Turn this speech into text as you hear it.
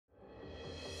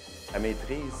La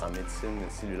maîtrise en médecine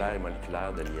cellulaire et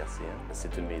moléculaire de l'IRCM,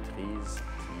 c'est une maîtrise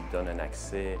qui donne un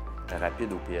accès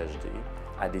rapide au PhD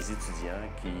à des étudiants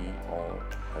qui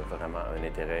ont vraiment un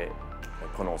intérêt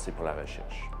prononcé pour la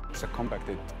recherche. It's a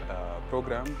compacted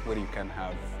program where you can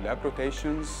have lab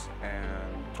rotations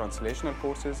and translational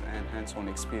courses and hands-on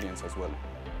experience as well.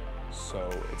 So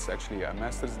it's actually a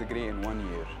master's degree in 1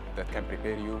 year that can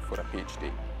prepare you for a PhD.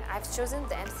 I've chosen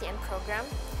the MCM program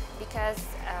because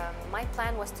my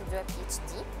plan was to do a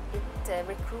PhD. It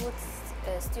recruits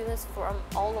students from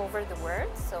all over the world,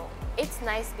 so it's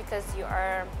nice because you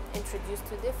are introduced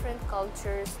to different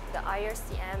cultures. The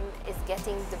IRCM is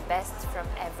getting the best from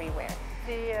everywhere.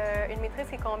 C'est une maîtrise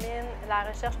qui combine la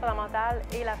recherche fondamentale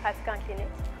et la pratique en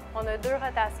clinique. On a 2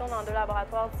 rotations dans 2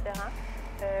 laboratoires différents,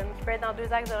 qui peuvent être dans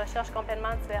 2 axes de recherche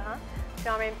complètement différents. Puis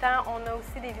en même temps, on a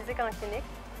aussi des visites en clinique.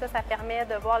 Ça permet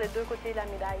de voir les 2 côtés de la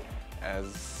médaille.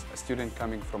 As a student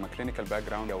coming from a clinical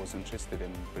background, I was interested in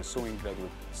pursuing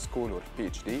graduate school or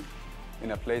PhD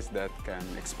in a place that can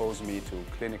expose me to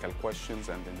clinical questions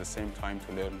and at the same time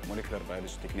to learn molecular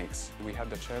biology techniques. We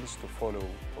had the chance to follow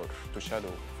or to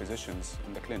shadow physicians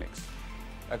in the clinics.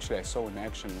 Actually, I saw in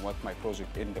action what my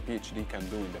project in the PhD can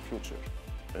do in the future.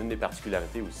 Une des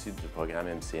particularités aussi du programme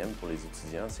MCM pour les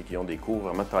étudiants, c'est qu'ils ont des cours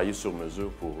vraiment taillés sur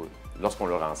mesure pour eux. Lorsqu'on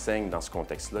leur enseigne dans ce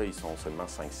contexte-là, ils sont seulement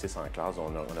 5-6 en classe.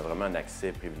 On a vraiment un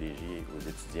accès privilégié aux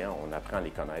étudiants. On apprend à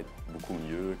les connaître beaucoup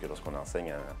mieux que lorsqu'on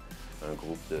enseigne à un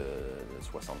groupe de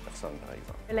 60 personnes, par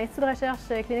exemple. L'Institut de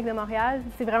recherche clinique de Montréal,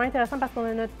 c'est vraiment intéressant parce qu'on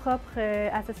a notre propre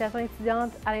association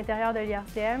étudiante à l'intérieur de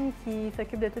l'IRCM qui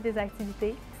s'occupe de toutes les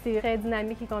activités. C'est très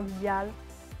dynamique et convivial.